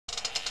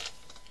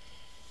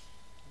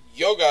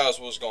Yo guys,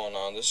 what's going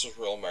on? This is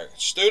Real American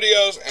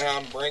Studios, and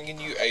I'm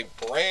bringing you a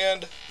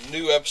brand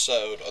new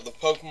episode of the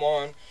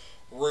Pokemon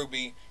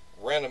Ruby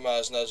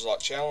Randomized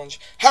Nuzlocke Challenge.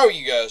 How are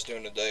you guys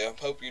doing today?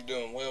 I hope you're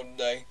doing well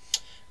today.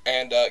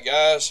 And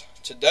guys,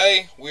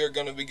 today we are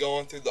going to be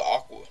going through the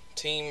Aqua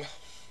Team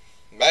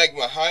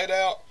Magma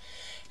Hideout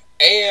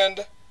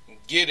and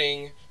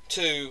getting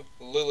to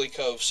Lily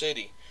Cove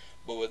City.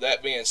 But with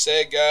that being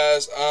said,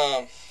 guys,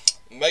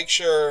 make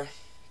sure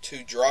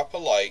to drop a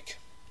like.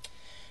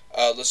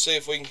 Let's see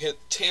if we can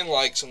hit 10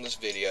 likes on this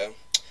video.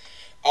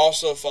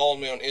 Also, follow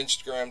me on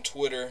Instagram,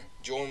 Twitter,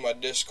 join my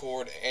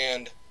Discord,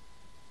 and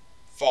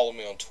follow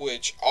me on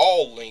Twitch.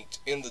 All linked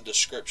in the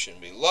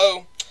description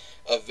below.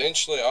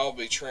 Eventually, I'll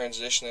be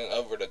transitioning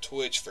over to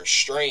Twitch for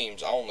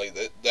streams only.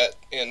 That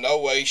in no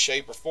way,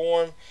 shape, or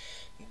form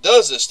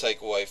does this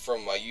take away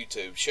from my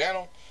YouTube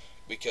channel,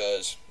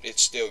 because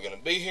it's still going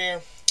to be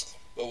here.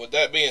 But with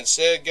that being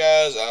said,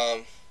 guys,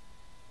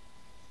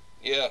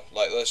 yeah,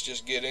 let's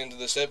just get into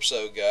this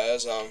episode,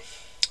 guys.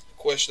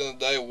 Question of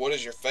the day: what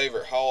is your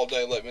favorite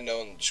holiday? Let me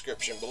know in the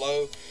description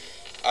below.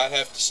 I'd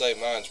have to say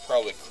mine's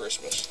probably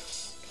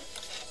Christmas.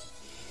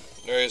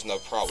 There is no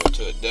problem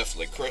to it,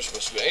 definitely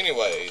Christmas. But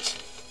anyways,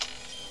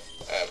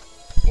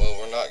 well,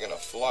 we're not gonna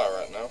fly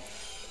right now.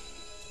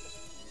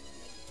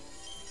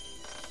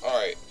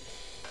 Alright,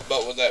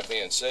 but with that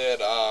being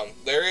said,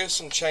 there is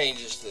some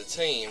changes to the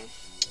team.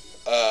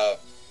 Well,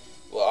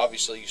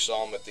 obviously you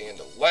saw them at the end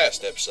of the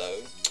last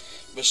episode.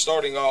 But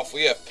starting off,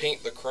 we have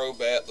Pink the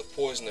Crobat, the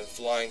Poison and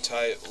Flying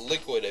type,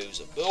 Liquid Ooze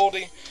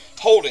ability,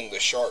 holding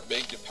the Sharp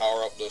Beak to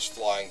power up those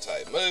Flying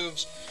type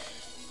moves.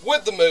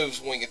 With the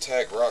moves Wing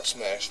Attack, Rock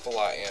Smash,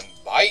 Fly, and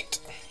Bite.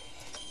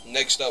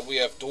 Next up, we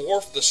have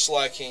Dwarf the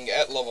Slaking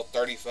at level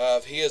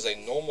 35. He is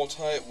a normal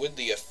type with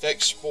the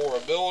Effect Spore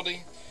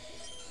ability.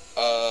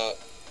 No,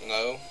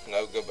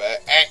 go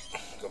back.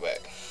 Go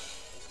back.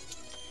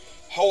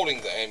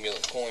 Holding the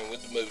Amulet Coin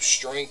with the moves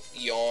Strength,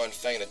 Yawn,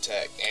 Feint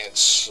Attack, and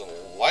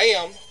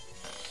Slam.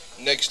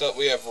 Next up,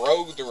 we have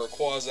Rogue the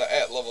Rayquaza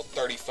at level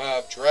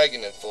 35,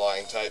 Dragon and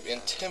Flying type,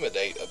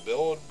 Intimidate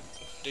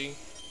ability.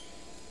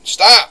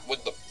 Stop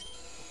with the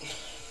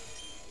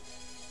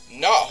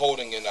not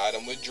holding an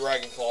item with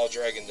Dragon Claw,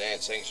 Dragon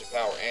Dance, Ancient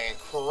Power, and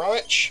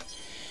Crunch.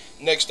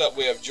 Next up,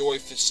 we have Joy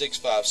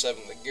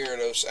 657 the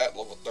Gyarados at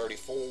level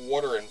 34,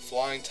 Water and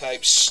Flying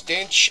type,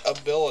 Stench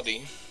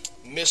ability.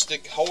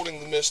 Mystic, holding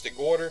the Mystic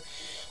Water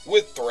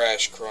with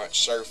Thrash, Crunch,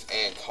 Surf,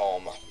 and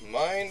Calm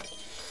Mind.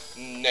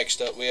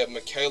 Next up, we have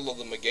Michaela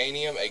the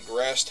Meganium, a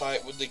Grass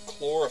type with the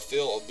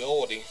Chlorophyll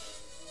ability,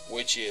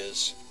 which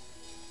is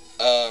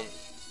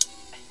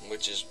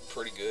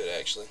pretty good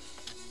actually.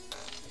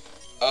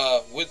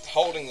 With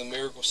holding the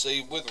Miracle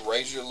Seed with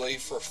Razor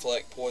Leaf,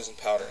 Reflect, Poison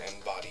Powder,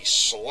 and Body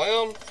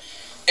Slam.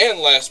 And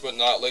last but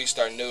not least,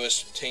 our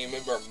newest team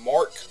member,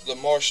 Mark the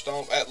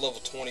Marshtomp at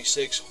level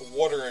 26,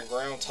 Water and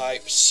Ground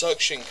type,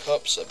 Suction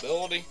Cups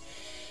ability,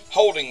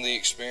 holding the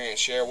Experience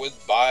Share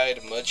with Bide,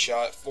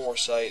 Mudshot,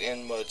 Foresight,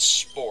 and Mud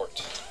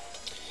Sport.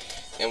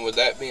 And with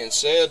that being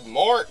said,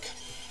 Mark,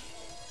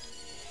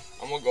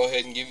 I'm going to go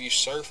ahead and give you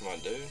Surf, my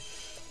dude,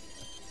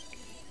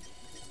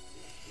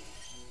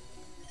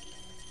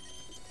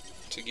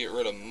 to get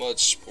rid of Mud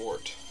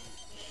Sport.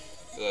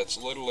 That's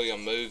literally a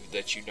move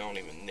that you don't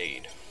even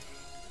need.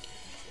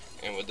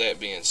 And with that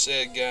being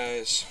said,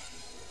 guys,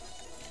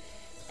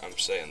 I'm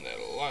saying that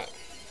a lot.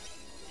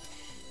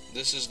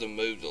 This is the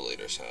move to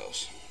Leader's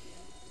House.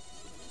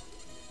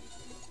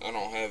 I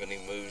don't have any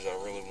moves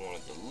I really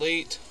want to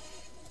delete.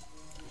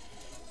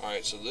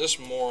 Alright, so this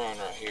moron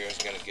right here is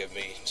going to give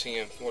me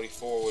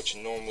TM44, which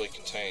normally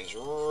contains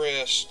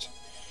Rest,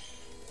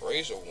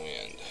 Razor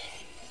Wind.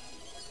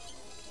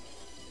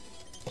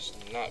 It's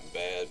not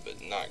bad, but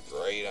not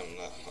great. I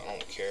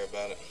don't care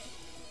about it.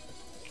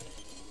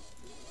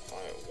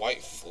 Alright,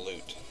 White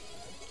Flute.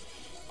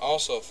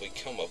 Also, if we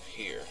come up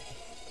here.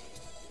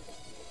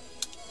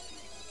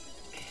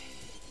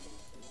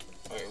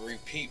 Alright,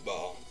 Repeat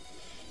Ball.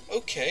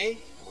 Okay,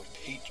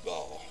 Repeat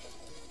Ball.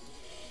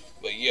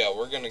 But yeah,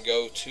 we're going to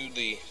go to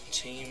the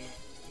Team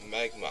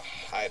Magma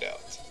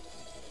Hideout.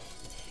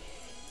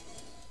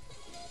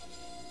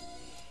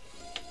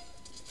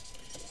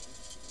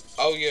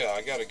 Oh yeah,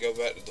 I gotta go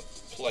back to the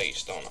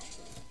place, don't I?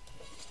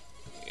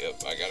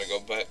 Yep, I gotta go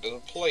back to the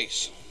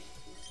place.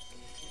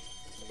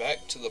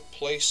 Back to the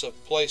place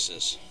of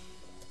places,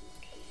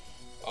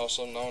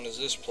 also known as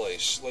this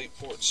place,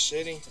 Slateport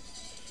City.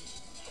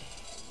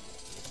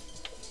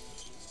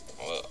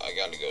 Well, I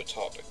gotta go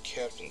talk to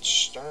Captain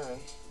Stern.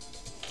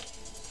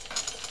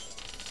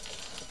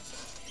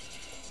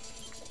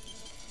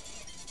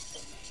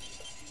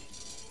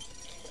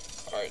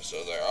 Alright,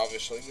 so they're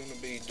obviously going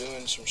to be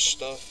doing some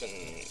stuff, and,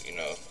 you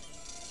know,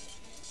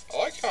 I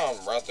like how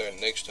I'm right there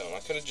next to him. I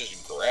could have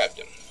just grabbed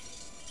him.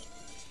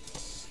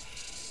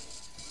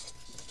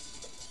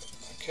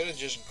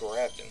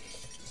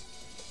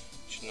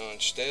 But, you know,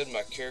 instead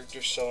my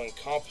character's so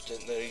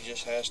incompetent that he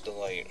just has to,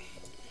 like,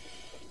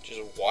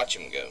 just watch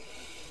him go.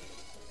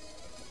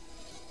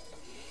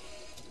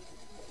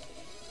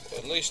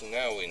 at least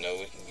now we know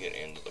we can get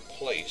into the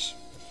place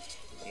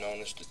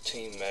known as the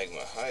Team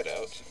Magma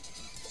hideout.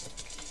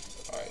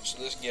 Alright, so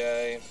this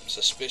guy,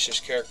 suspicious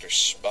character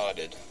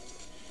spotted.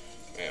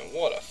 Man,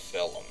 what a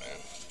fella, man.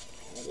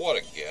 What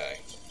a guy.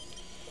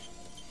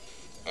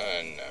 No.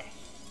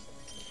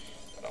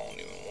 I don't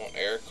even want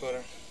air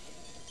cutter.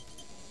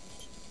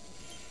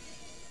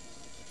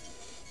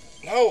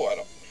 No, I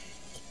don't.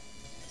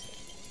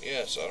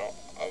 Yes, I don't.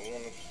 I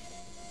want to.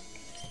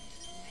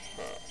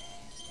 Huh.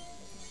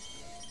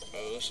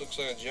 Oh, this looks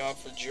like a job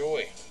for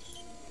Joy.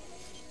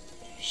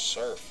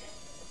 Surf.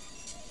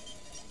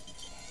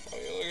 Oh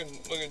yeah,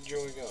 look at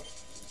Joy go.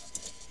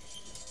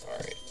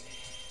 Alright.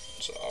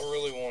 So I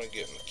really want to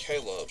get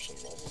Michaela up some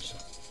levels.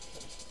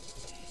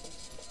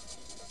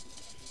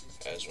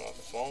 As my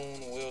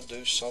phone will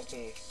do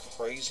something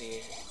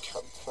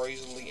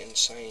crazily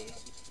insane.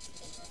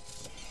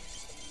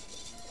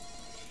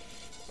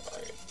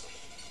 Alright.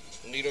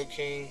 Nido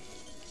King.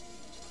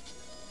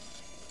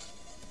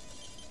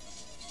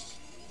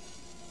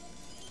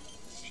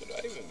 Should I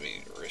even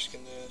be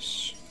risking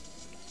this?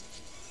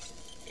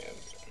 Yeah.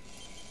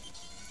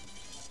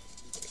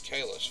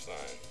 Michaela's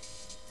fine.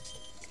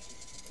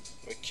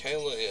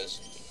 Michaela is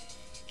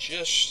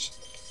just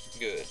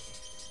good.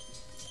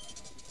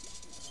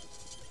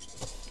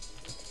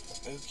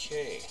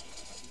 Okay.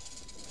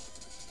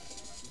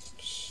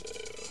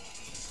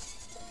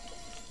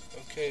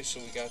 So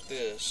we got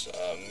this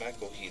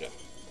Makohita.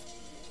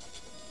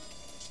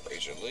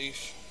 Razor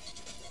Leaf.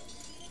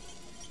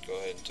 Go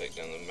ahead and take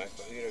down the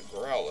Makohita.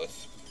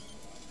 Growlithe.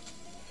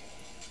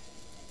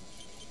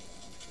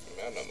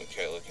 I know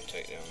Michaela can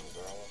take down the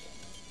Growlithe.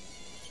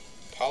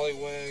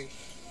 Poliwag.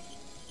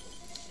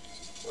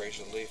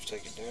 Razor Leaf,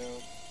 take it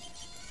down.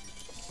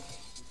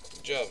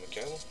 Good job,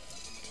 Michaela.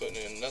 Putting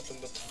in nothing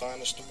but the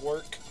finest of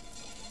work.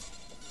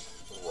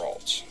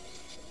 Ralts.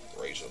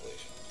 Razor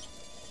Leaf.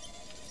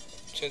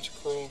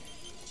 Tentacruel.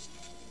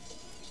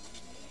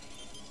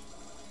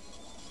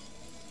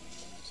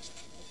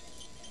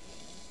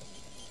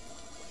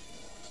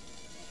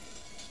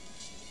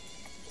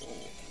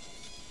 Ooh.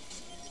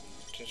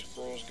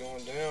 Tentacruel's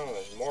going down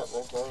as Mark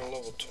will grow to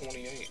level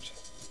 28.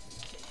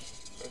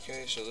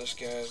 Okay, so this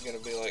guy's gonna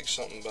be like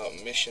something about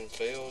mission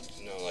failed.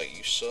 You know, like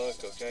you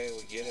suck. Okay,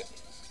 we get it.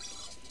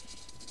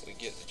 We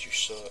get that you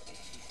suck.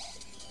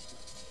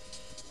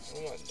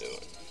 What am I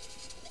doing?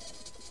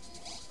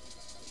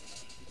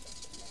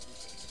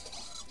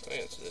 I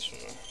think it's this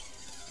one.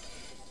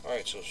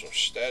 Alright, so some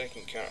static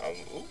encounter.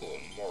 Ooh, a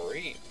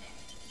Mareep.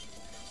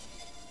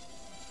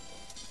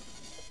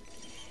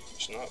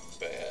 It's not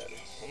bad.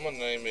 I'm gonna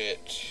name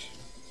it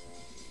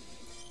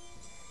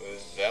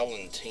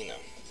Valentina.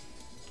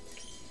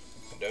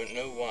 I don't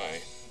know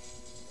why.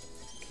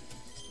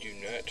 Do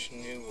not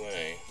know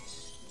why.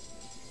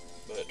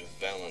 But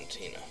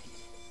Valentina.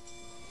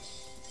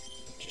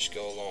 Just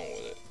go along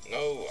with it.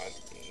 No,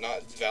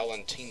 not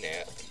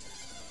Valentinat.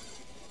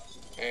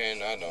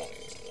 And I don't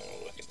even want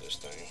to look at this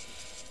thing.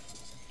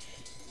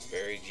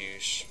 Berry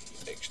Juice,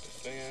 X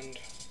Defend.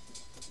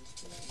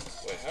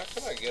 Wait, how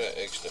can I get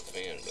an X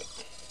Defend? But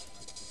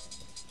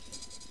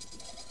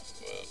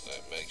well,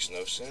 that makes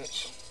no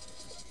sense.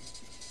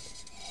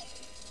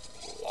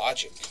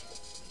 Logic.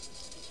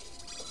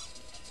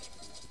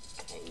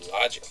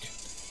 Logic.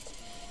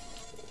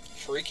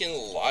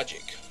 Freaking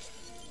logic.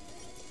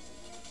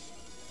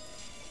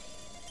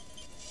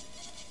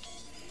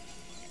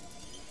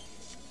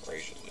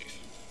 Razor Leaf.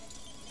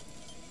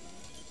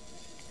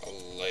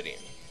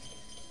 Aladian.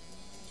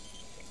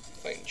 I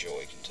think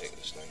Joy can take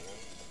this thing now.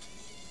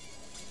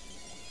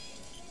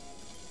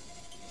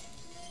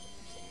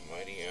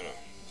 Mighty Anna.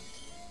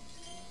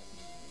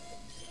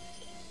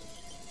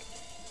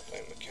 I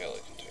think Michaela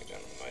can take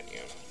down the Mighty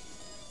Anna.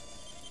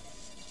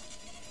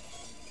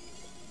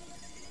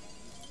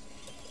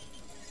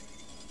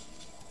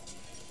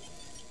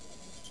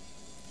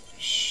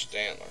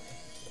 Standler.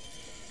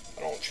 I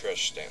don't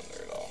trust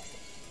Standler at all.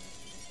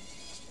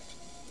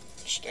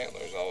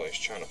 Standler's always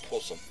trying to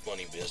pull some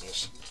funny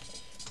business.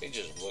 He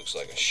just looks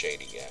like a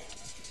shady guy.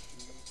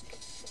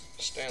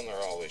 Standler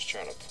always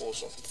trying to pull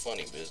some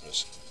funny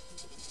business.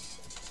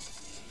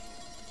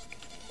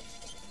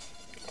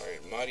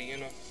 Alright, Mighty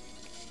Anna.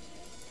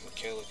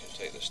 Michaela can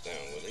take this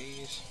down with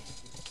ease.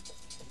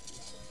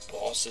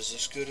 Boss, is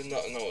this good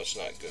enough? No, it's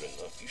not good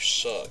enough. You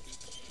suck.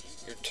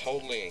 You're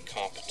totally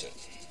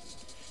incompetent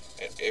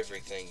at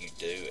everything you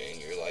do,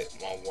 and you're like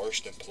my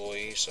worst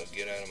employee, so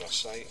get out of my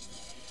sight,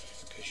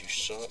 because you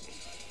suck.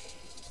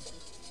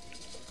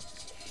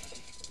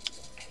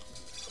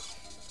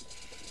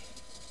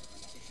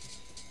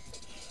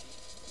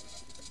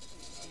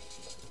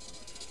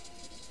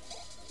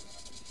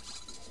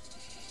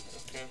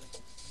 Okay.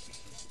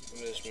 Give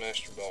me this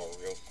Master Ball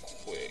real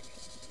quick.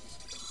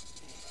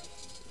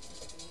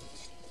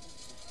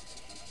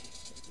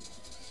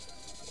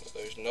 Well,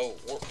 there's no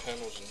warp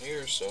panels in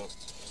here, so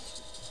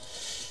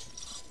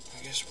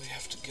I guess we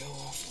have to go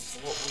off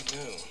of what we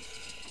know.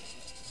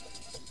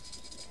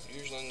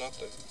 Usually not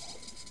the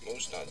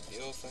most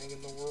ideal thing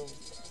in the world.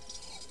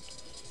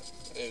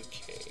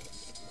 Okay.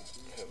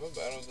 Have I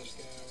battled this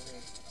guy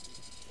already?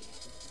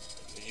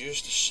 Did you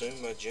just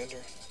assume my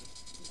gender?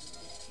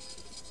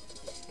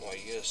 Why,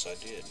 yes, I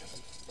did.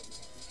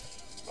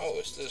 Oh,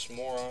 it's this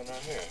moron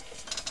right here.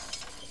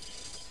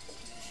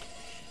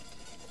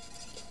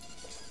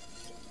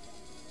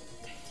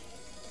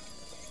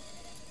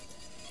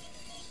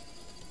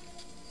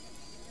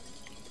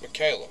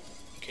 Michaela,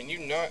 can you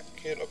not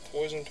get a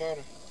poison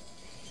powder?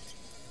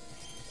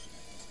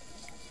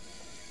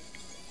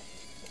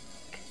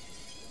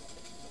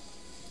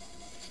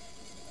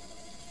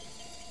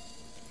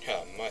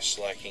 My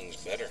slacking's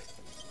better.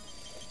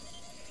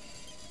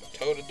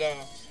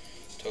 Totodile,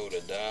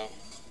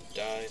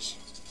 dies.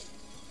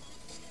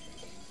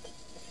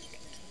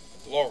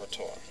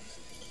 Larvitar,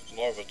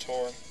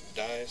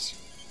 dies.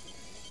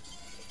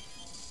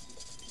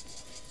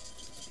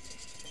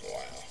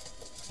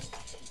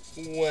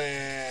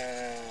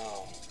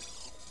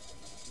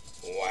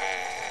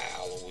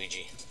 Wow,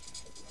 Luigi.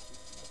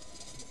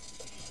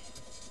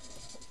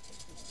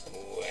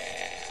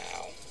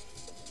 Wow.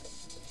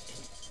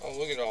 Oh,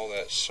 look at all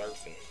that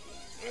surfing.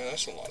 Man,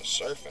 that's a lot of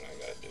surfing I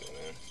gotta do,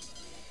 man.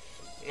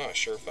 I'm not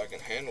sure if I can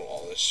handle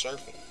all this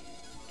surfing.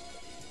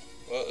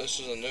 Well, this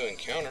is a new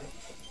encounter.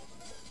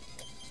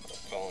 I'm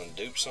calling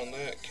dupes on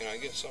that. Can I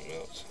get something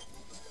else?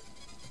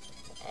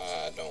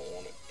 I don't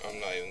want it. I'm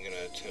not even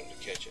gonna attempt to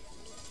catch it.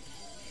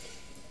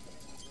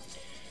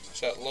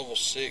 It's at level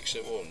 6.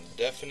 It will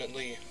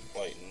definitely,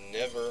 like,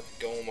 never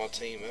go on my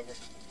team ever.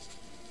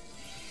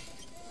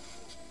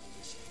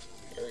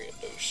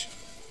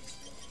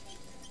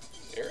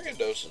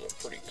 Ariados is a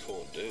pretty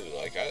cool dude.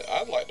 Like,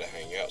 I'd like to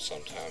hang out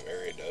sometime,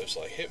 Ariados.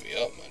 Like, hit me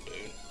up, my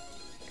dude.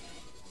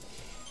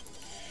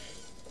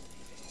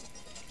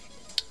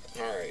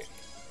 Alright.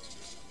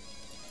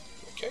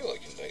 Michaela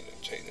can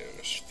take down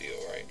this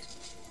field, right?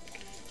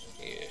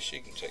 Yeah, she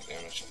can take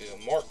down this field.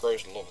 Mark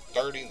grows to level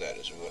 30. That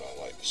is what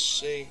I like to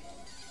see.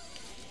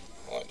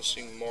 I like to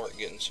see Mark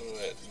getting some of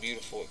that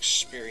beautiful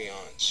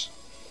experience.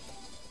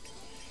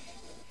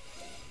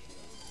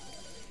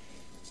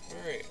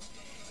 Alright.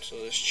 So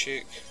this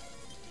chick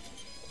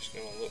is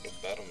going to look to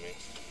battle me.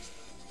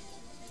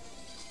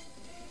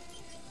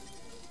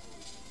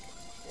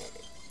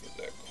 Get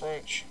that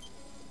crunch.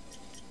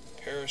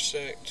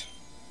 Parasect.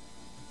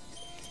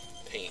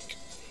 Pink.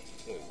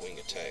 With wing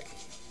attack.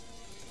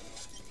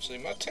 See,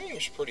 my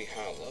team's pretty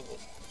high level.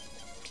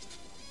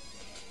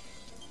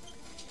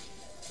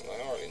 And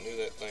I already knew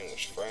that thing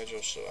was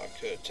fragile, so I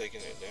could have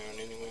taken it down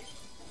anyway.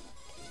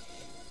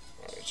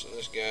 Alright, so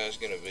this guy's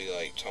going to be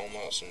like talking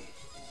about some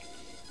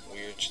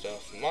weird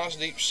stuff. Moss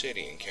Deep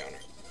City encounter.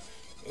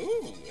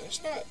 Ooh,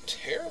 that's not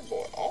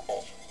terrible at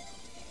all.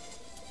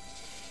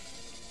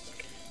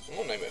 I'm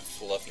gonna name it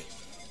Fluffy.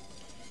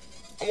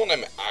 I'm gonna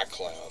name it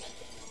iCloud.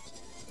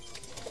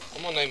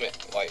 I'm gonna name it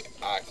like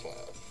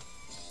iCloud.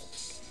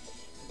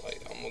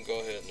 Like, I'm gonna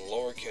go ahead and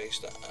lowercase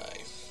the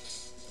I.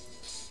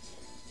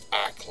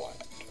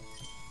 iCloud.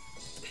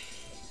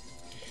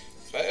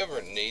 If I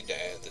ever need to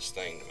add this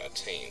thing to my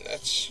team,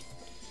 that's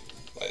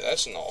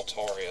an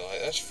Altaria.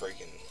 Like, that's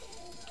freaking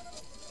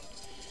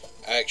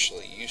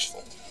actually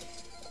useful.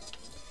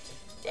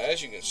 But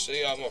as you can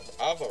see,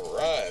 I've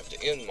arrived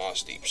in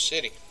Moss Deep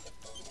City,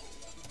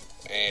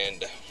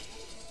 and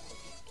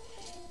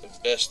the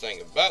best thing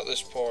about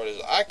this part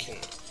is I can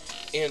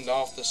end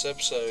off this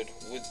episode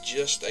with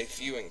just a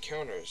few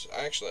encounters.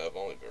 Actually, I've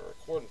only been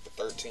recording for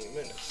 13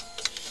 minutes,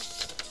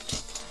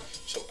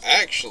 so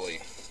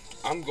actually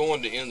I'm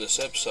going to end this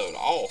episode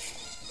off.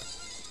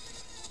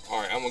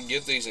 Alright, I'm going to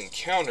get these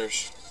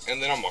encounters,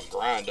 and then I'm going to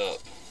grind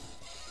up.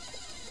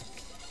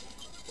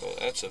 Well,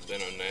 that's a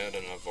Venonad,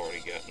 and I've already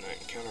gotten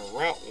that encounter.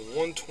 Route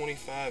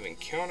 125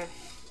 encounter.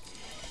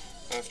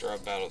 After I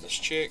battle this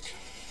chick.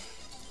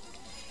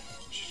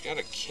 She's got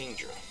a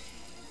Kingdra.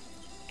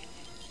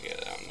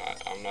 Yeah,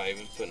 I'm not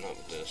even putting up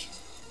with this.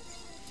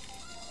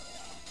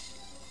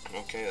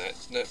 Okay,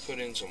 that put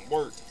in some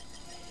work.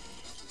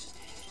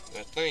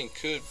 That thing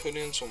could put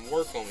in some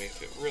work on me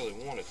if it really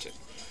wanted to.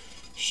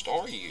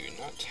 Staryu,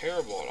 not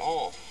terrible at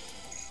all.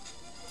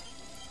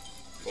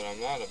 But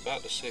I'm not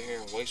about to sit here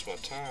and waste my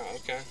time.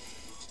 Okay.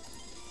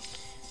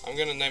 I'm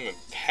going to name him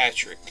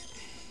Patrick.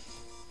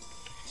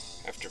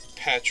 After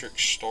Patrick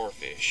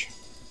Starfish.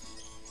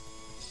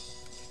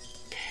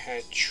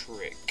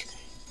 Patrick.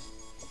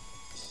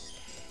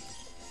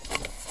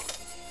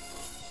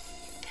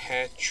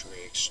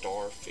 Patrick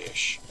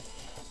Starfish.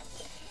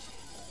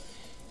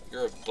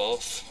 You're a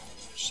buff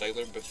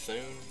Sailor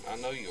Buffoon. I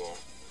know you are.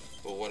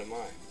 But what am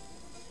I?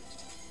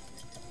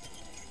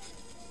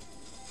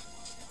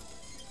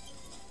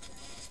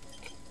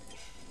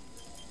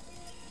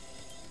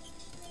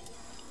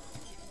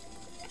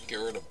 Get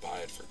rid of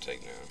Bite for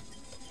takedown.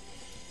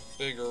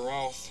 Bigger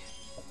Roth.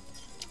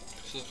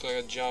 This looks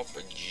like a job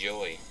for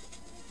Joey.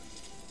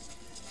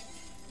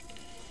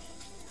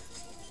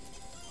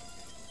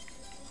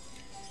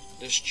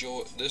 This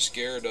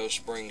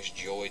Gyarados brings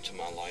joy to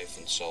my life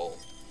and soul.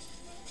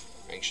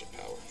 Ancient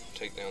power.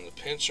 Take down the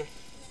pincer.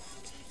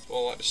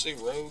 Well, I like to see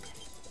Rogue.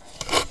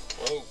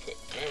 Bro,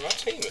 man, my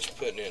team is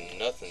putting in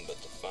nothing but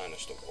the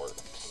finest of work.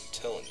 I'm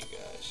telling you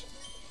guys.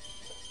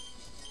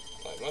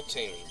 Like, my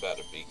team is about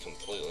to be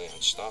completely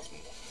unstoppable.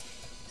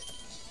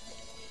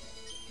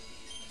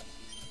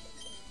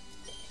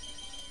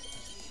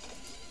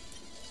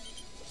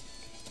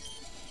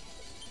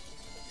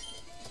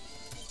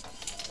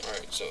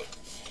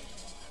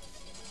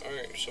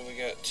 Alright, so we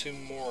got two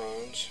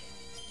morons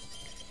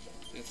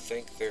who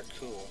think they're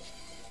cool.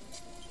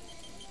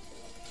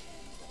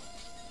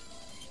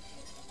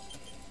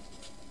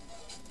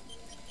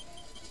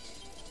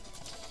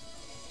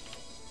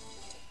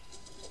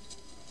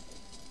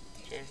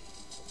 Okay.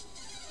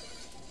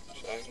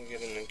 So I can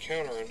get an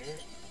encounter in here.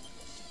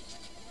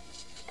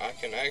 I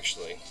can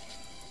actually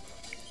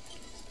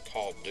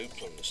call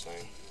dupes on this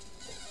thing.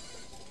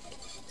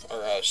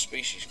 Or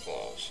species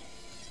clause.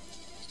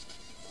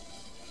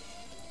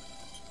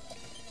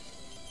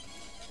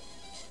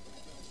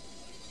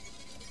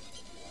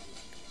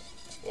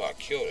 Well, I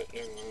killed it.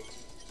 Never mind.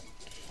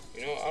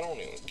 You know, I don't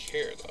even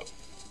care though.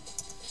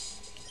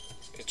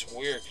 It's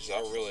weird because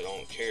I really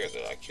don't care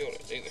that I killed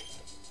it either.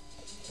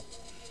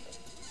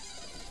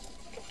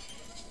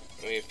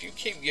 I mean, if you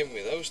keep giving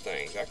me those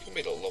things, I can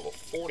be to level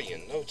 40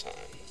 in no time.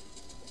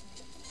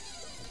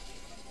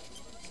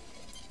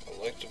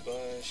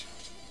 Electabuzz.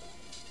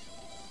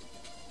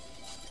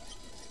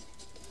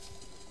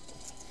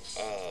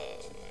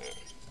 Man.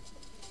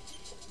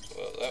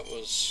 Well, that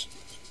was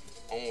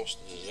almost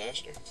a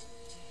disaster.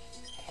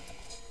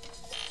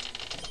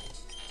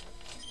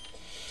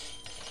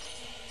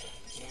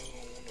 No, I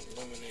want a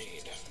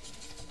lemonade.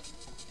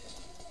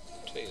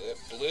 Tell you, that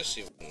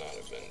Blissey would not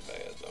have been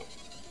bad, though.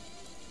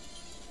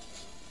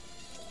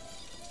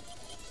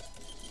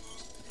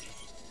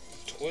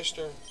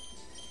 Twister?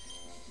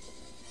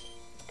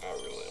 I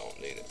really don't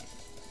need it.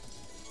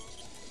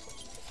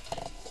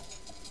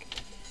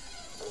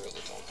 I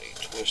really don't need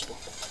Twister.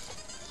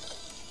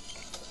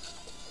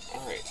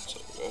 Alright, so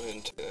go ahead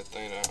and take that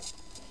thing out.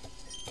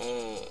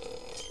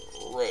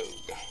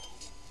 Rogue.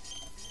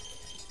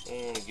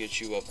 I want to get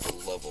you up to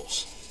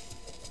levels.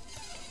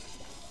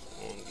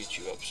 I want to get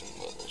you up some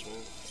levels,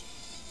 man.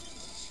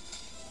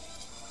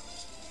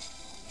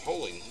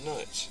 Holy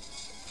nuts.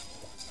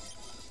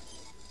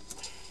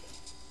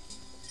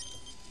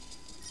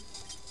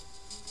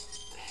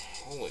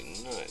 Holy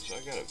nuts. I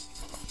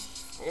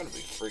gotta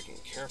be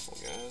freaking careful,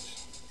 guys.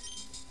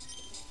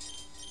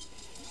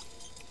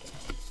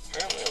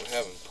 Apparently I'm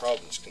having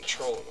problems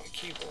controlling my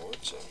keyboard,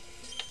 so.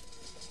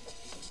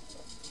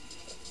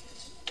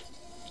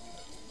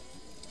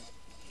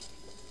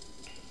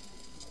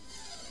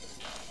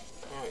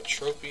 Alright,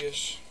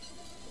 Tropius.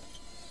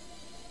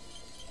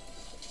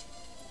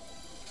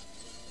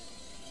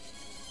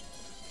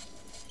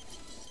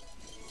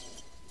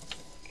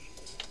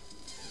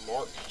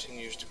 Mark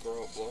continues to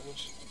grow up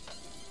levels.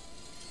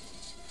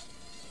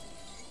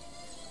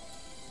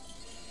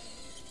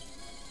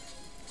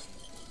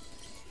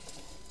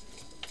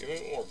 Give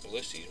me more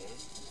Blissies, man.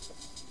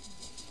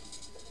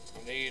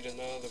 I need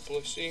another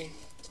Blissey.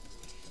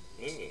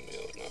 Moo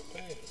Milk, not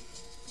bad.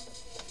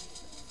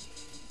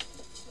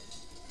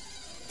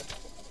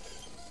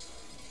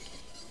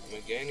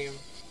 Meganium,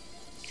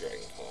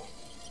 Dragonclaw.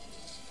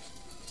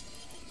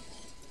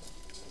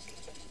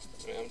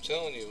 Man, I'm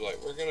telling you, like,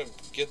 we're gonna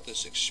get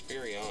this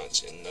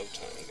experience in no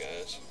time,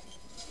 guys.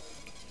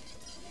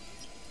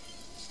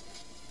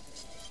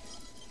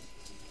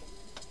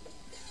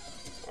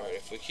 Alright,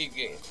 if we keep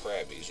getting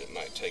Krabbies, it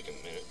might take a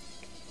minute.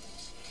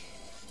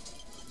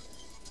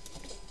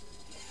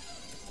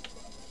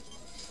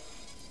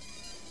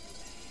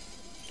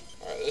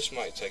 Alright, this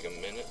might take a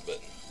minute,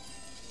 but,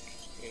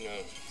 you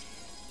know,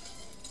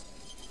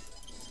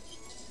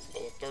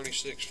 level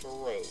 36 for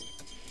Rogue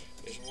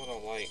is what I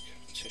like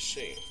to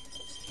see.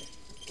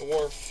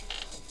 Dwarf.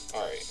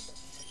 Alright,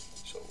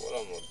 so what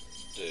I'm going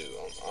to do,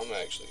 I'm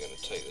actually going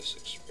to take this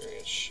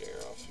experience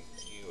share off of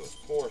you. Of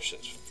course,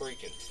 it's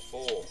freaking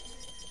full.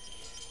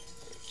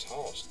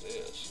 Toss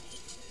this.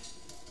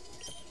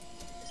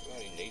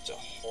 Everybody needs a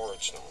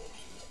hard stone.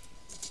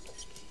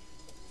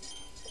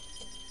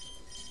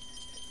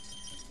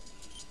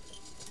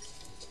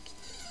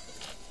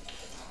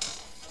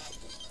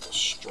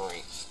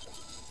 Strength.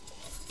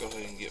 Go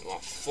ahead and get my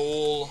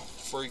full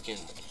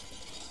freaking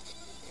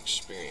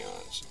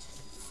experience.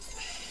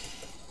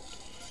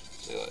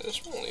 See, like,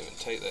 this won't even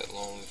take that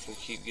long if we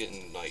keep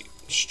getting like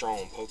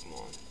strong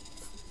Pokemon.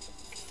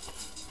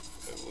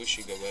 Maybe we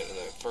should go back to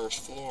that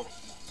first floor.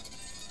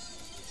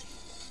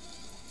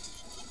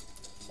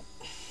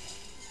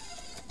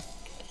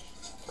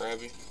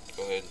 Krabby,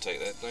 go ahead and take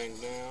that thing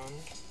down.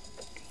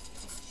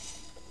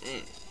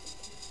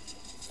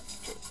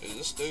 Is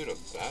this dude a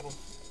battle?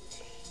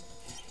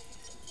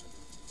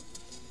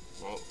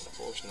 Oh, of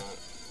course not.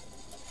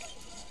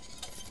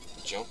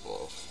 Jump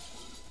loaf.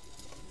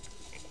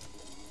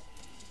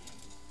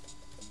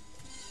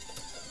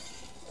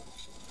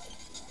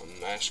 A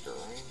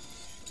Masquerain.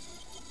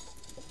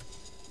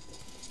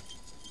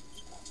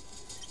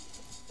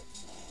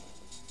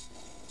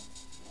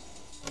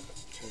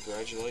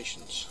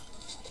 Congratulations.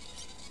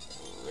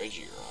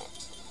 Reggie Rock.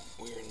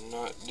 We are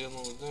not dealing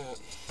with that.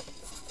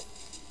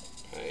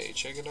 Hey,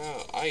 check it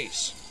out.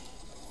 Ice.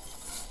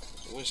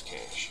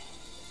 Whizcash.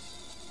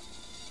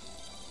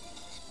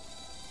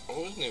 I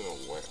wasn't even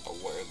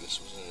aware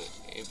this was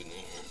even in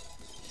here.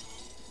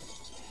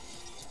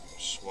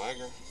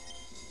 Swagger.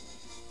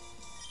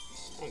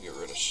 I'm gonna get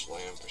rid of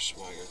Slam for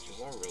Swagger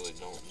because I really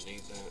don't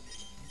need that.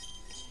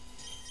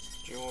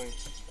 Joy.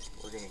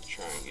 We're gonna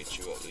try and get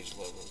you up these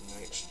levels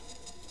next.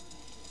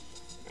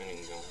 I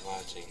ain't gonna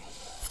lie to you.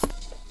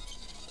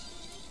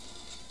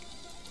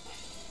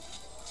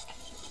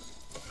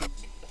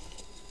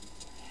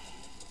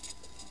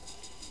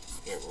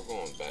 Yeah, we're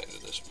going back to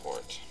this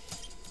part.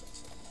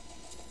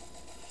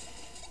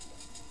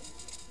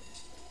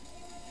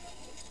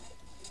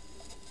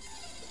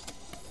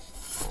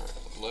 Alright,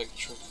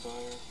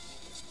 Electrifier.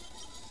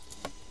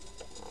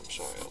 I'm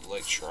sorry,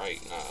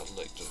 Electrite, not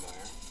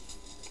Electivire.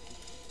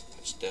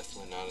 It's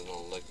definitely not an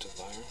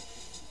Electivire.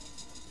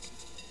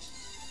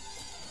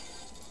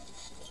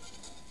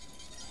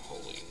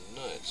 Holy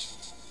nuts.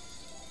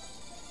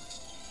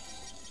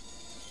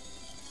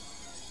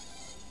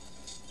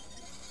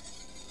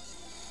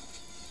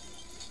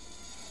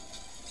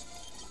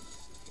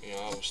 You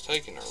know, I was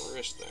taking a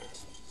risk there.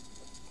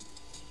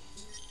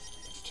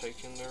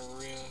 Taking the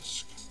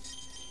risk.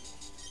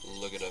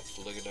 Look it up,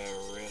 look at that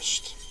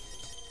wrist.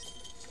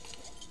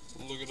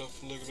 Look it up,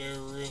 look at that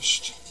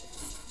wrist.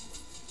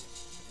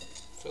 I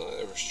feel like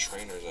there was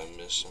trainers I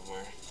missed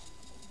somewhere.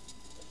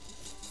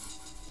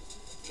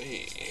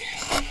 Hey.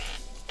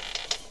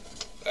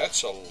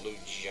 That's a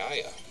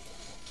Lugia.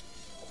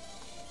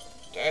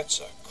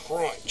 That's a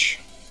crunch.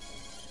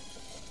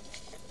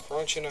 A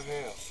crunch and a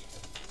half.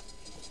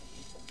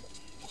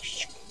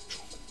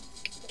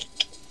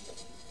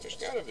 There's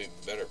gotta be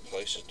better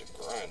places to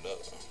grind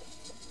up.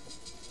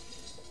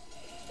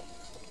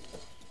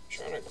 I'm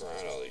trying to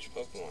grind all these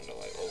Pokemon to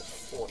like level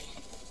 40.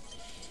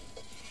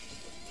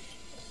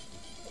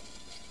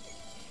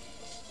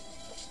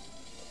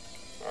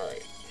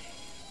 Alright.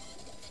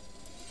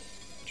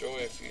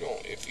 Joey, if you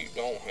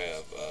don't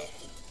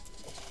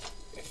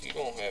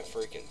have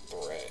freaking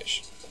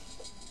Thrash,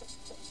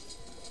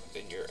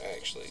 then you're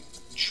actually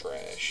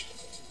trash.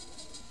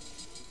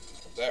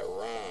 That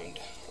rhymed.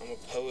 I'm a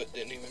poet,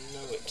 didn't even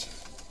know it.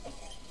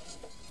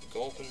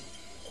 Gulping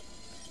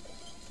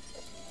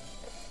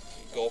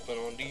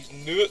on these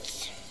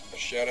nuts.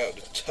 Shout out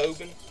to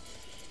Tobin. Man,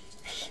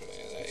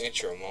 that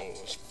intro moment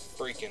was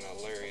freaking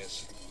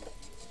hilarious.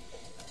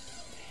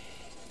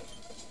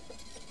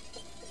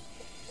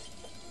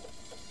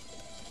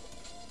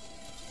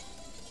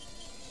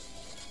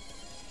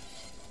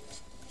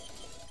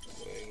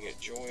 We can get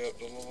Joy up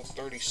to level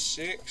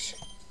 36.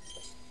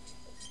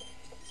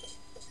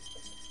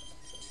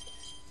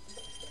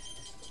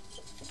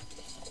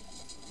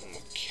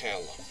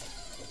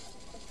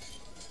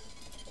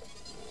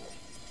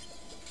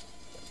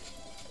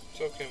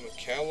 It's okay,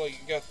 Macalla,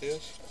 you got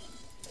this.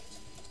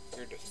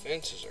 Your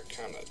defenses are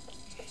kind of...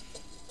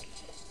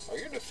 Are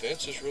your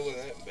defenses really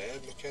that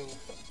bad, Macalla?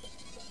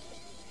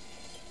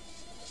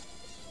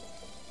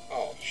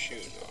 Oh,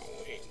 shoot, no,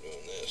 we ain't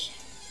doing this.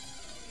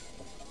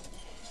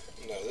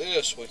 Now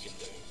this we can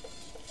do.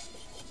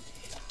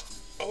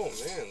 Oh,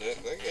 man,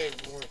 that gave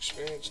more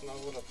experience than I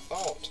would have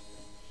thought.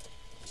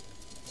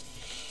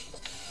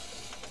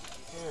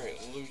 Alright,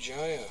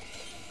 Lugia.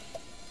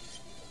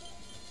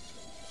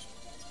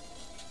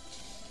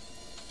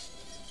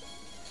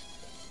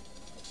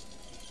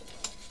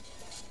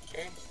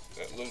 Okay,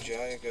 that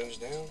Lugia goes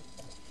down.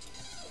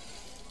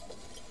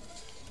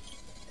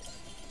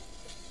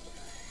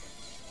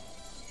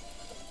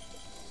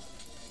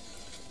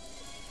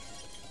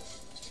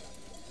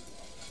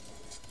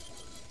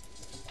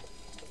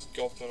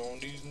 Gulping on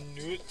these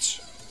nuts.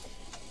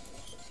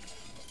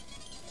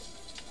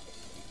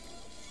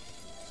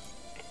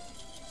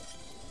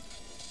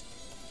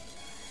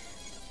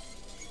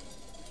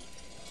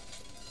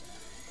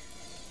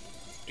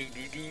 Do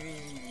do do do do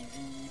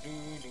do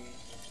do.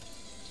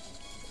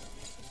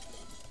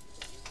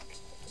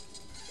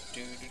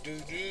 Do do do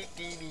do do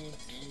do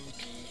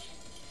do.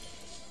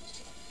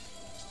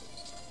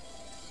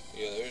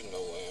 Yeah, there's no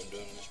way I'm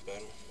doing this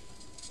battle.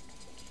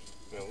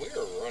 Man, we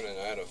are running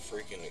out of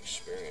freaking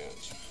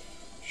experience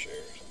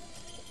shares.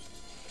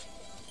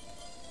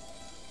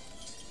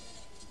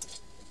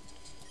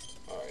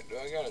 Alright, do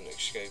I got an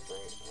escape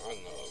rope? I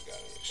know I've got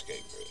an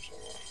escape rope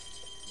somewhere.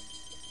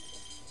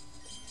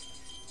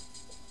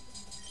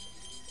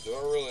 Do I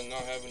really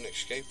not have an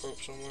escape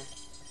rope somewhere?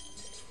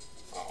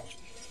 Oh.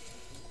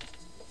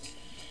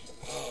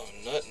 Oh,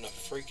 nut and a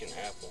freaking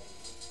apple.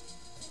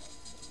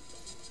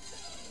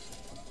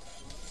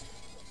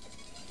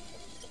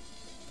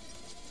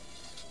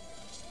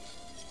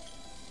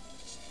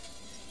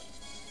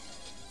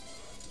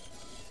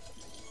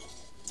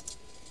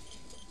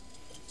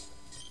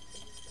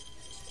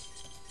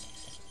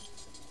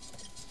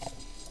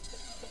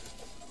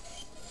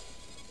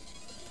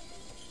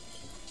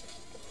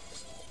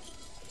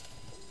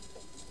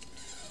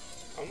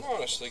 I'm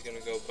honestly gonna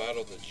go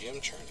battle the gym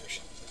trainers.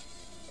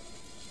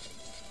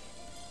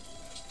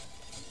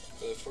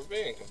 But if we're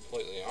being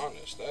completely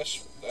honest,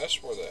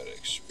 that's where that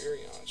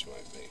experience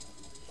might be.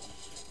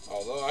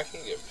 Although I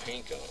can get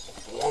pink up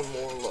one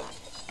more level.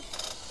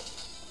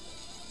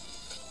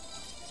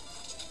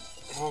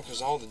 Oh,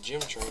 because all the gym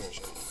trainers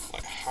are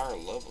like higher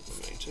level than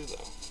me too,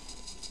 though.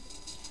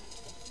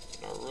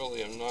 And I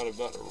really am not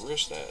about to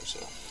risk that,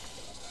 so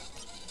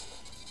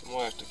I'm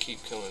gonna have to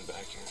keep coming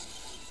back here.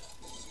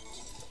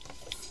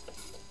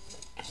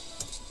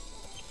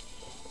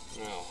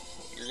 Now,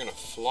 you're gonna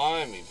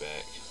fly me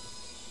back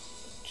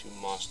to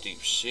Moss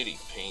Deep City,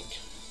 Pink.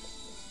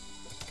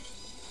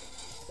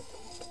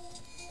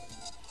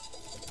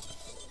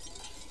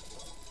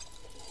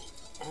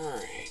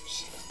 Alright.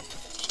 So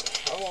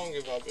how long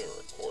have I been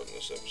recording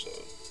this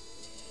episode?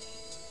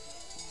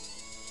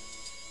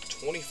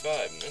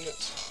 25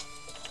 minutes.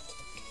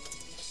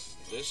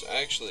 This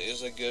actually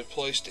is a good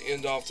place to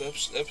end off the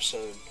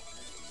episode.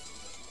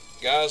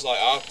 Guys, like,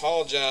 I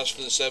apologize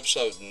for this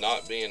episode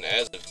not being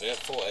as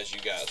eventful as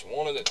you guys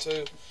wanted it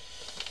to.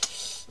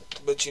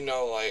 But, you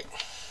know, like,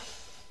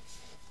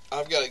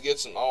 I've got to get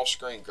some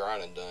off-screen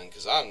grinding done,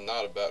 because I'm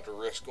not about to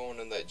risk going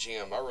in that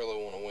gym. I really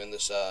want to win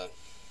this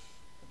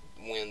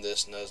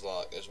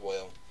Nuzlocke as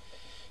well.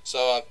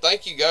 So,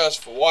 thank you guys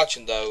for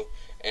watching, though.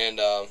 And,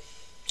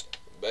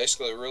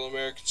 basically, Real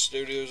American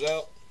Studios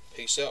out.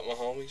 Peace out, my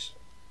homies.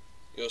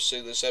 You'll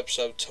see this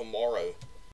episode tomorrow.